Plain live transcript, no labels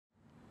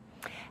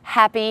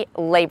Happy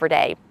Labor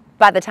Day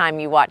by the time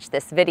you watch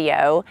this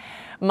video.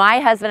 My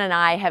husband and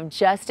I have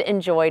just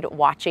enjoyed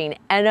watching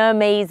an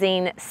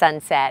amazing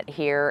sunset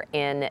here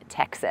in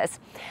Texas.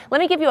 Let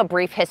me give you a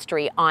brief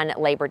history on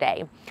Labor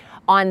Day.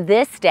 On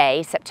this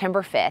day,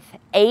 September 5th,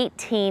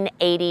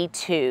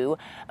 1882,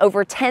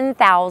 over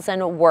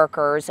 10,000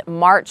 workers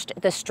marched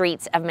the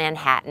streets of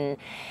Manhattan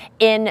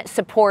in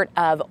support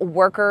of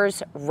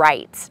workers'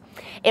 rights.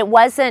 It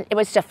was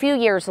a few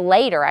years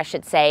later, I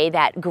should say,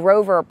 that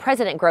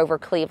President Grover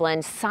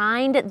Cleveland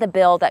signed the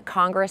bill that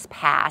Congress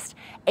passed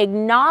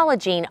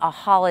acknowledging a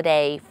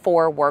holiday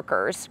for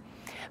workers.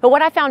 But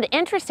what I found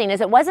interesting is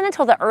it wasn't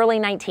until the early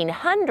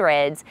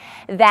 1900s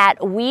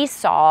that we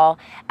saw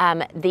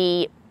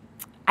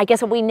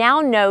what we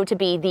now know to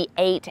be the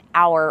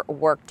 8-hour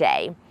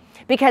workday.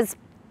 Because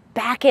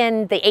back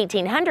in the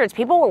 1800s,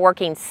 people were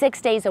working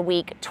 6 days a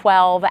week,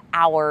 12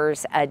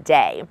 hours a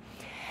day.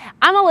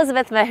 I'm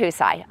Elizabeth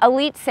Mahusai,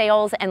 Elite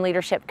Sales and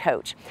Leadership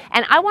Coach,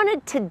 and I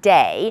wanted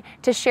today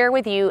to share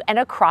with you an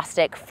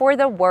acrostic for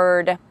the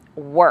word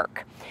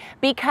work.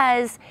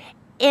 Because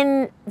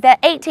in the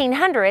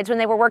 1800s, when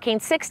they were working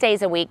 6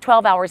 days a week,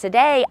 12 hours a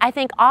day, I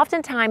think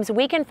oftentimes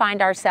we can find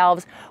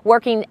ourselves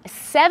working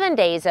 7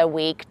 days a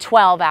week,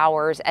 12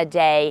 hours a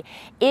day,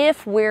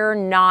 if we're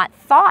not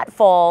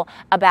thoughtful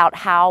about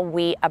how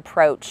we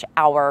approach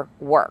our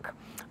work.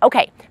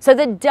 Okay, so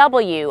the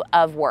W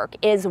of work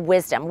is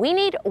wisdom. We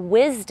need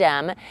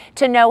wisdom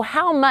to know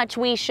how much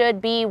we should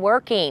be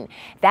working.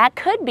 That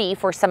could be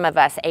for some of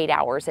us 8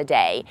 hours a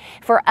day.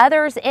 For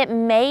others, it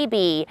may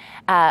be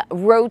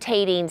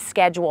rotating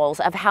schedules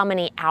of how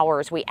many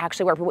hours we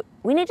actually work.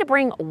 We need to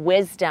bring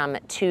wisdom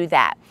to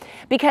that,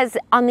 because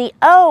on the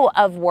O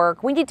of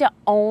work, we need to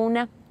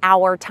own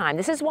our time.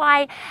 This is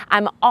why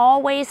I'm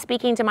always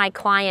speaking to my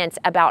clients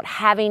about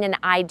having an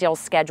ideal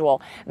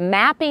schedule,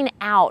 mapping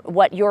out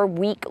what your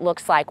week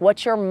looks like,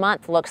 what your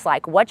month looks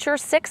like, what your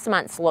 6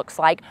 months looks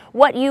like,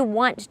 what you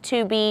want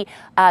to be,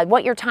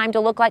 what your time to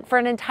look like for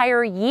an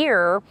entire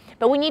year,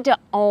 but we need to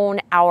own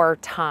our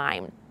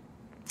time.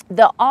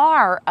 The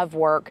R of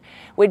work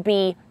would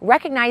be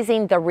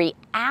recognizing the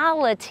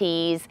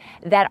realities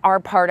that are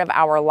part of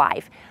our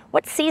life.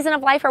 What season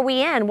of life are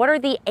we in? What are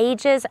the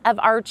ages of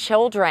our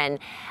children?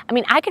 I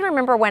mean, I can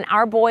remember when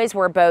our boys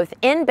were both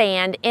in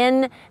band,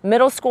 in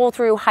middle school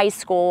through high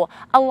school,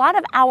 a lot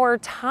of our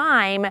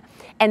time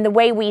and the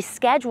way we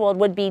scheduled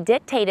would be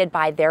dictated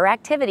by their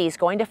activities,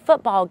 going to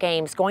football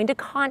games, going to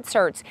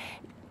concerts,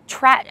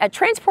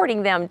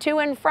 transporting them to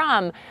and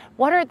from.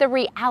 What are the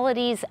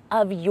realities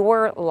of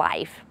your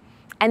life?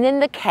 And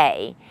then the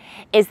K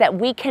is that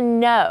we can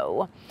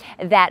know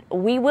that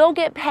we will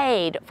get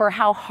paid for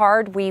how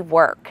hard we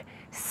work.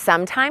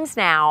 Sometimes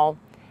now,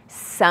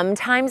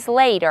 sometimes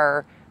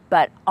later,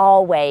 but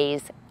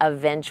always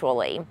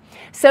eventually.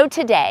 So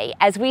today,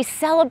 as we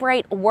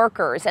celebrate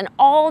workers and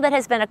all that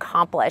has been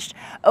accomplished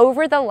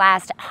over the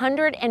last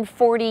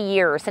 140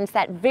 years since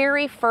that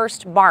very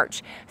first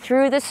march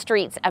through the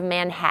streets of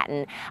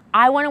Manhattan,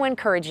 I want to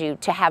encourage you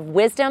to have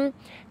wisdom,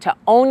 to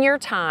own your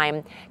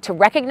time, to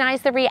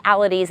recognize the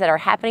realities that are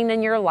happening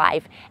in your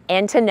life,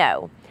 and to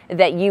know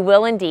that you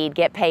will indeed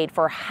get paid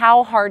for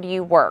how hard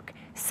you work,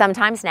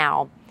 sometimes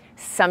now,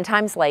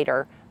 sometimes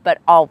later, but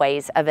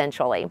always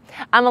eventually.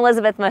 I'm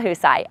Elizabeth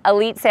Mahusai,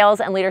 Elite Sales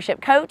and Leadership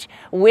Coach,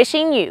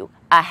 wishing you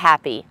a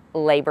happy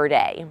Labor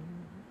Day.